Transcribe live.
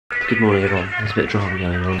Good morning everyone. There's a bit of drama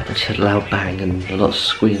going on. I just had a loud bang and a lot of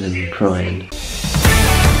squealing and crying.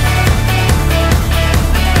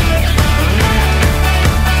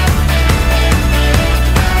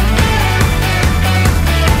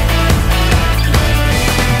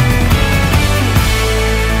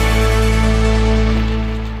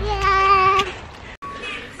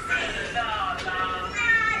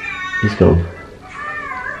 He's gone.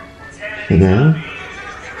 For now.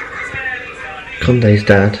 Conde's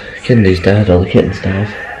dad, Kennedy's dad, or the kitten's dad,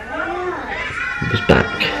 was back.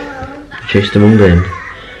 Chased them all in.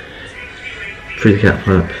 Through the cat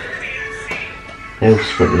flap. They all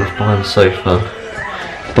sprinted off behind the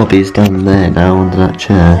sofa. Bobby's down there now under that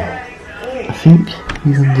chair. I think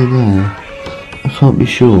he's under there. I can't be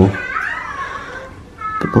sure.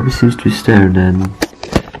 But Bobby seems to be staring then.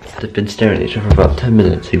 They've been staring at each other for about 10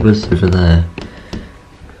 minutes. He was over there.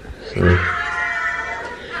 So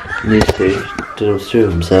these two didn't through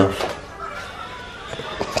himself.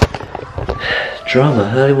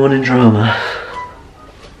 Drama, early morning drama.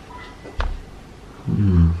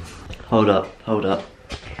 Hold up.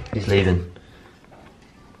 He's leaving.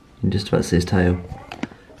 You can just about see his tail.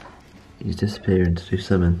 He's disappearing to do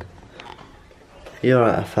something. You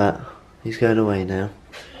alright, Fat? He's going away now.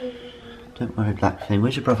 Don't worry, black thing.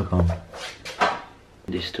 Where's your brother gone?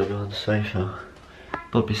 He's still on the sofa.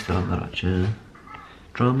 Bobby's still on that chair.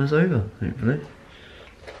 Drama's over, hopefully.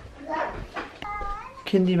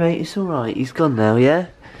 Kindy mate, it's alright. He's gone now, yeah?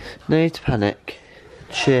 No need to panic.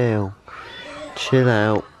 Chill. Chill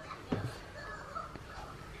out.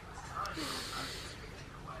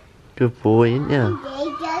 Good boy, ain't ya?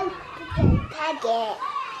 Don't panic.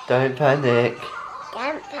 Don't panic.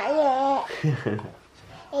 Don't panic.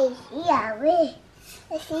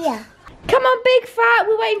 It's here. Come on, Big Fat.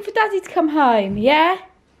 We're waiting for Daddy to come home, yeah?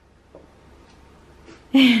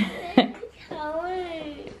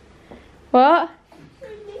 What?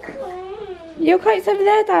 Your coat's over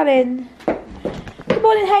there, darling. Good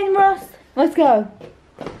morning, Haydn Ross. Let's go.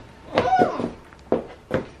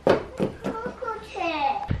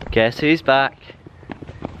 Guess who's back?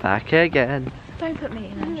 Back again. Don't put me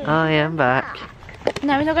in it. I am back.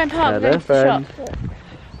 No, we're not going to park. We're Hello, going to the shop.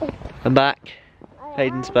 friend. I'm back.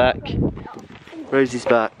 Hayden's back. Rosie's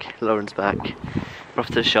back. Lauren's back. We're off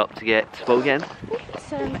to the shop to get, what again?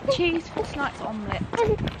 Some cheese for tonight's omelette.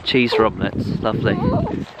 Cheese for omelettes. Lovely.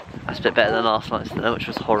 That's a bit better than last night's dinner, which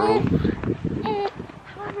was horrible.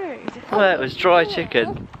 How rude. Well, it was dry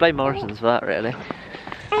chicken. Blame Morrison's for that, really.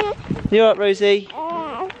 You alright, Rosie?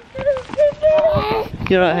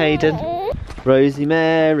 You alright, Hayden? Rosie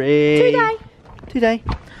Mary. Today.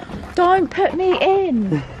 Don't put me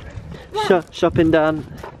in. Shopping done.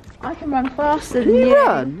 I can run faster Can than you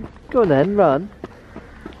run? Go on then, run.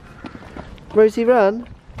 Rosie, run.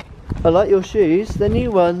 I like your shoes, they're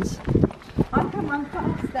new ones. I can run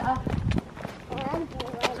faster.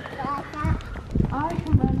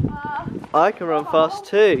 I can run fast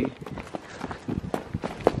too.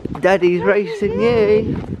 Daddy's racing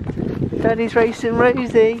you. Daddy's racing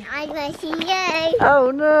Rosie. I'm racing you.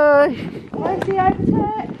 Oh no. Rosie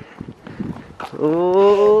overtake.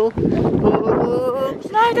 Oh.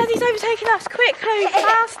 No, Daddy's overtaking us. Quickly,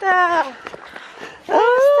 faster.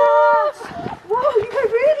 Oh. Whoa, you go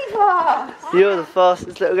really fast. You're the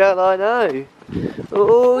fastest little girl I know.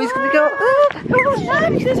 Oh, he's gonna go. No,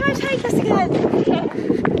 he's going to overtake us again.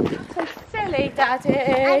 So silly, Daddy.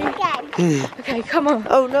 Okay, come on.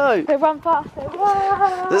 Oh no. Go run faster.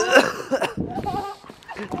 Whoa.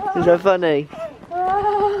 Is that funny?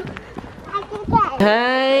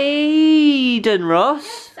 Hayden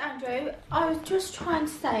Ross. Andrew, I was just trying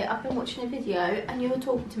to say I've been watching a video and you were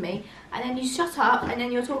talking to me and then you shut up and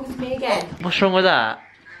then you're talking to me again. What's wrong with that?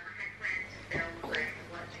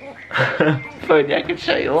 If only I could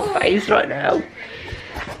show your face right now.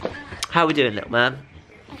 How are we doing, little man?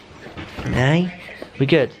 Hey? We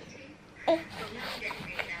good?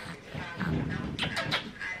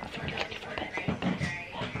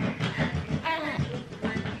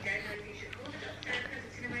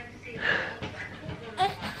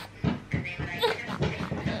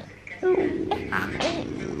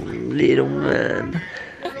 Little man.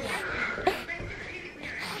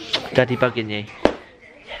 Daddy bugging you.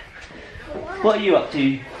 What are you up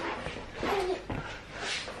to?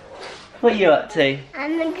 What are you up to?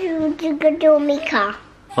 I'm going to do my car.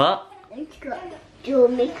 What? I'm going to do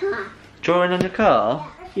my car. Drawing on your car?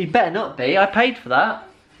 You better not be. I paid for that.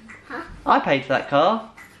 Huh? I paid for that car.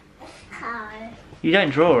 Hi. You don't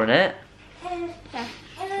draw on it. I'm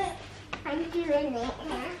doing it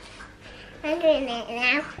now. I'm doing it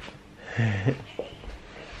now.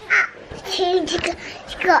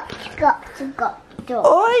 Got to door.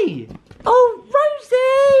 Oi! Oh,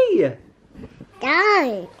 Rosie!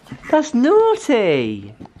 Don't. That's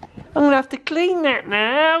naughty. I'm gonna have to clean that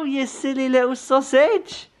now, you silly little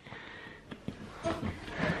sausage.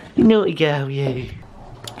 You naughty girl, you.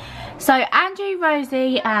 So Andrew,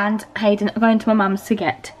 Rosie and Hayden are going to my mum's to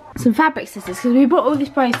get some fabric scissors because we bought all this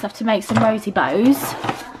bow stuff to make some Rosie bows.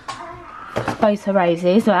 Bows for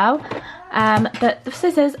Rosie as well. But the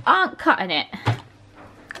scissors aren't cutting it.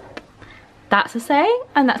 That's a saying,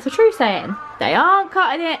 and that's a true saying. They aren't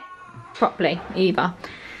cutting it properly either.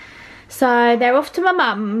 So they're off to my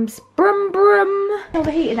mum's. Brum brum.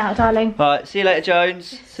 Overheating now, darling. Right, see you later,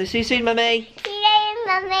 Jones. So see you soon, mummy. See you,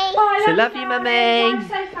 Mummy. Bye, So love you, mummy.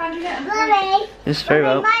 Mummy. Yes, very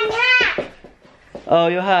well. My hat. Oh,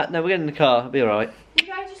 your hat? No, we're getting in the car. It'll be alright. You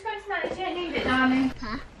guys just go to Nanny's. You don't need it, darling.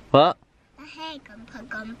 What? Hey,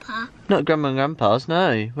 Grandpa. Not Grandma and Grandpa's,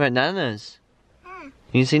 no. We're at Nana's.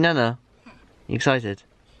 You can see Nana? You excited?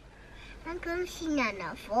 I'm going to see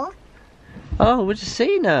Nana for. Oh, we're just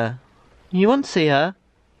seeing her. You want to see her?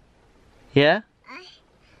 Yeah?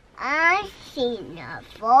 I see Nana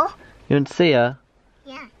for. You want to see her?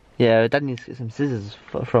 Yeah. Yeah, Dad needs to get some scissors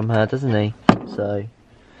from her, doesn't he? So.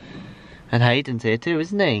 And Hayden's here too,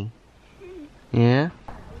 isn't he? Yeah?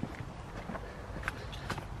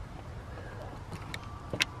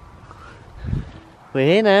 We're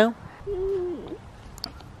here now.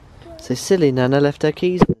 So silly Nana left her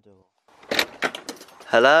keys in the door.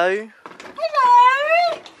 Hello?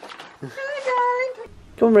 Hello! Hello!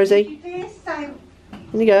 Come on, Rosie.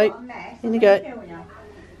 In you go. In you go.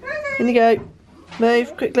 In you go.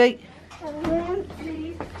 Move quickly.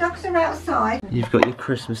 Dogs are outside. You've got your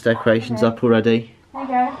Christmas decorations up already. There you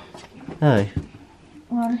go. Oh.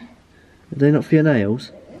 One. Are they not for your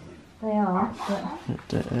nails? They are.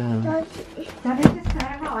 But... Daddy, just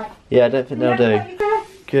turn right. Yeah, I don't think they'll do.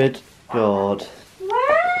 Good God.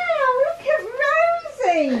 Wow, look at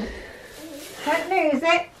Rosie! Don't lose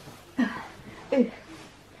it.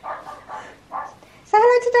 Say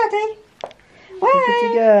hello to Daddy. Look at you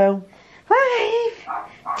Wave. go. Wave.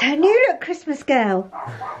 Don't you look Christmas girl?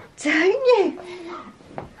 Don't you?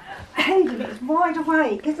 Hey, he looks wide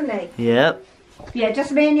awake, isn't he? Yep. Yeah,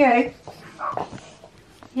 just me and you.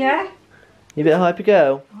 Yeah? You a bit hyper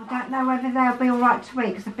girl? I don't know whether they'll be alright to eat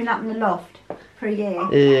because I've been up in the loft for a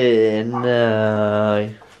year. No.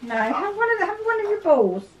 No, have one of your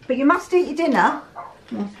balls. But you must eat your dinner.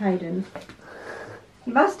 That's Hayden.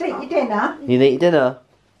 You must eat your dinner. You need dinner?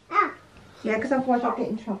 Yeah, because otherwise I'll get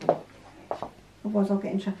in trouble. Otherwise I'll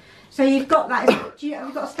get in trouble. So you've got that. Have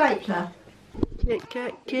you got a stapler? Kit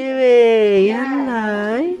Kat Gooey,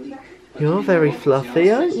 hello. You're very fluffy,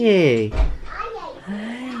 aren't you?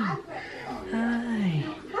 Hi. Hi.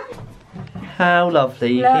 How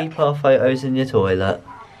lovely. You keep our photos in your toilet.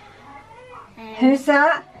 Who's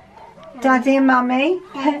that? Daddy and Mummy?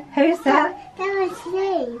 Who's that? That was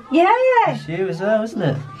me. Yeah. It's you as well, isn't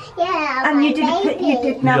it? Yeah. And you did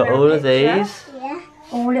You got all of these. Yeah.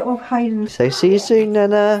 Oh, little Hayden. So see you soon,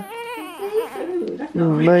 Nana.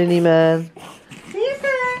 Moany man. See you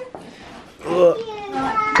soon. Oh.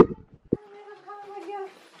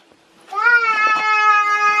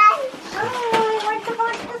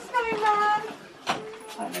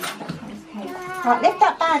 Right, lift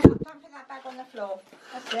that bag up. Don't put that bag on the floor.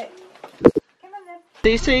 That's it. Come on then.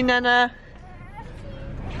 See you soon, Nana.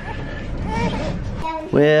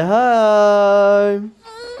 We're home.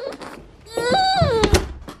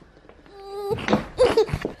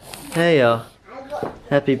 There you are.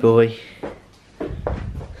 Happy boy.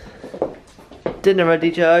 Dinner ready,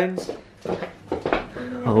 Jones?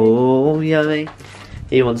 Oh, yummy.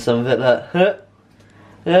 He wants some of it, look.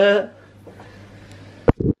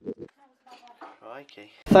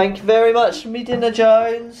 Crikey. Thank you very much for me dinner,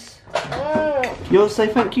 Jones. You'll say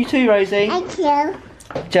thank you too, Rosie. Thank you.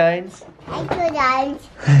 Jones. Thank you,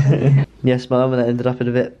 Dad. Yes, Mum, and it ended up in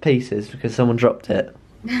a bit of pieces because someone dropped it.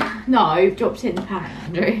 No, dropped it in the pan,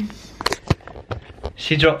 Andrew.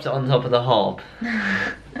 She dropped it on top of the hob.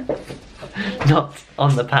 Not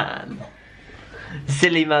on the pan.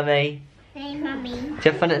 Silly Mummy. Hey, Mummy. Did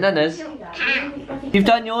you have fun at Nana's? You've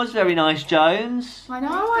done yours very nice, Jones. I know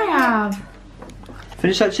I have.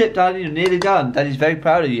 Finish that chip, Daddy. You're nearly done. Daddy's very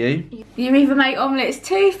proud of you. You either make omelettes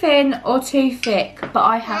too thin or too thick, but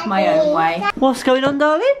I have my own way. What's going on,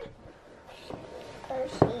 darling?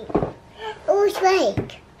 Oh,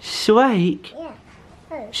 Swake. She's awake.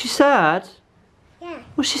 Yeah. She's sad. Yeah.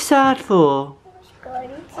 What's she sad for? Going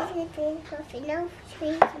to drink coffee. No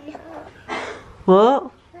sweet in her.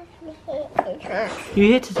 What? What's her?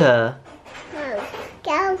 You hit her? No.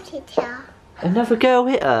 Go to her. Another girl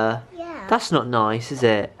hit her? Yeah. That's not nice, is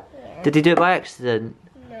it? Yeah. Did he do it by accident?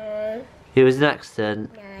 No. It was an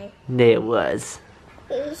accident? No. No, it was.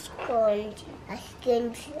 He's called a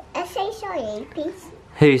skin. Say sorry, please.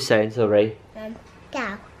 Who's saying sorry?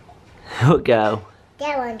 Go. What girl?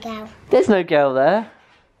 That one go. There's no girl there.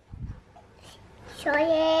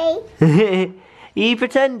 Sorry. Are you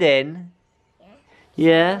pretending?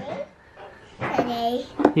 Yeah? Sorry.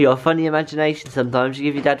 You got a funny imagination sometimes. You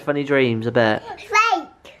give your dad funny dreams, I bet.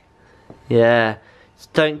 Fake. Yeah.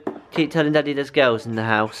 Just don't keep telling daddy there's girls in the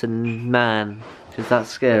house and man. Because that's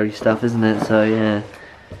scary stuff, isn't it? So, yeah.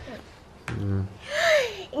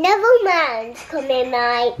 Another man's coming,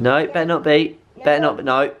 mate. No, better not be. Better not be.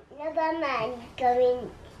 No. Another man going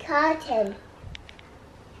carton.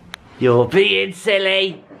 You're being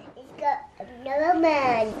silly. He's got another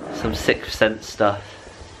man. Some 6% stuff.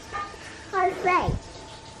 I'm fake.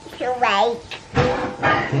 You're fake.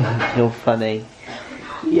 You're funny.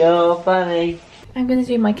 You're funny. I'm going to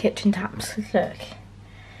do my kitchen taps. Look.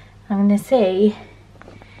 I'm going to see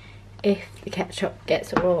if the ketchup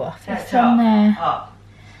gets it all off. It's on there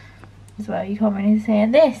as well. You can't really see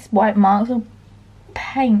it. This white marks of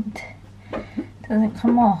paint doesn't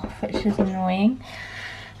come off, which is annoying.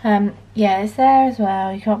 Yeah, it's there as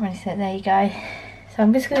well. You can't really see it. There you go. So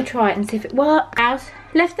I'm just going to try it and see if it works.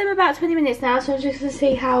 Left them about 20 minutes now, so I'm just going to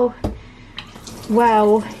see how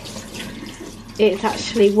well it's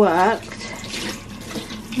actually worked.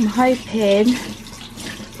 I'm hoping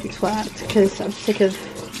it's worked because I'm sick of.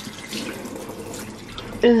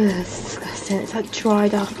 Ugh, it's disgusting. It's like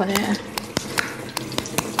dried up on it.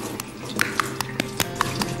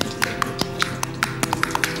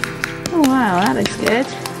 Oh wow, that looks good.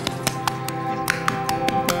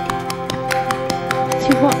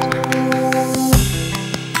 See what?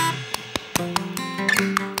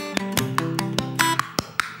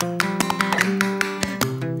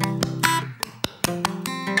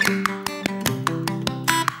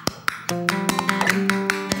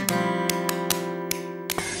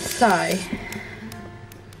 So,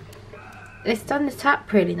 it's done the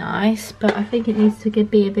tap really nice, but I think it needs to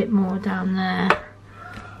be a bit more down there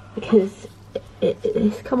because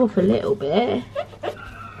it's come off a little bit.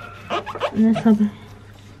 And there's some.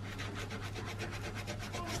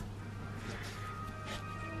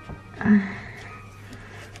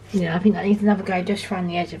 Yeah, I think that needs another go just around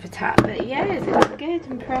the edge of the tap. But yeah, it looks good.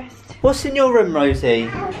 Impressed. What's in your room, Rosie?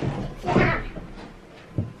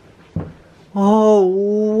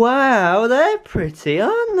 Oh wow, they're pretty,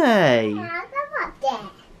 aren't they?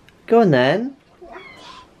 Go on then.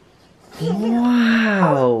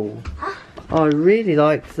 Wow, I really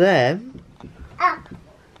like them.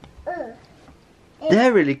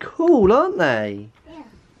 They're really cool, aren't they? Yeah.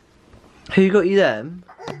 Who got you them?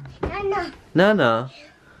 Nana. Nana?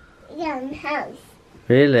 Yeah, house.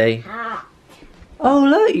 Really? Oh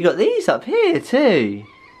look, you got these up here too.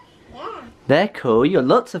 Yeah. They're cool. You got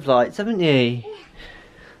lots of lights, haven't you?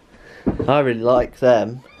 Yeah. I really like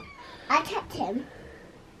them. I touched him.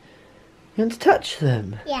 You want to touch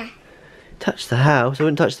them? Yeah. Touch the house. I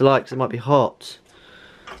wouldn't touch the light because it might be hot.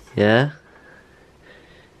 Yeah?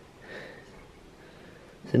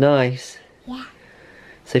 Is it nice? Yeah.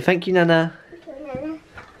 Say thank you, Nana. Nana.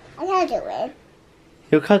 I know do it.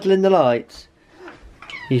 You're cuddling the lights.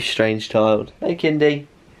 You strange child. Hey, Kindy.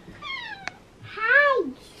 Hi.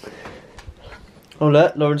 Oh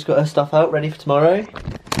look, Lauren's got her stuff out ready for tomorrow.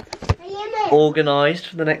 Organised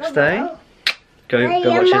for the next day. Go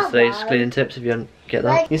watch yesterday's cleaning tips if you don't get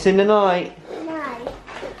that. You seen the night? No.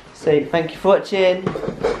 Say thank you for watching.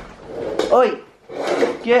 Oi!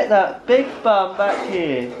 Get that big bum back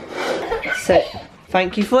here. Say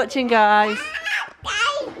thank you for watching, guys.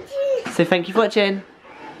 Say thank you for watching.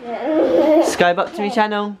 Subscribe up to my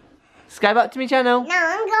channel. Subscribe up to my channel. No,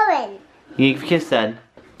 I'm going. You give a kiss then.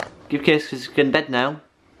 Give a kiss because you're going to bed now.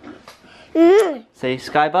 Say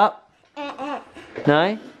Skype up.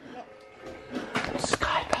 No?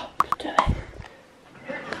 Skype up. Do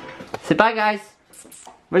it. Say bye, guys.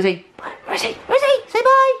 Rosie. Rosie. Rosie. Say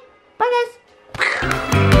bye. Bye, guys.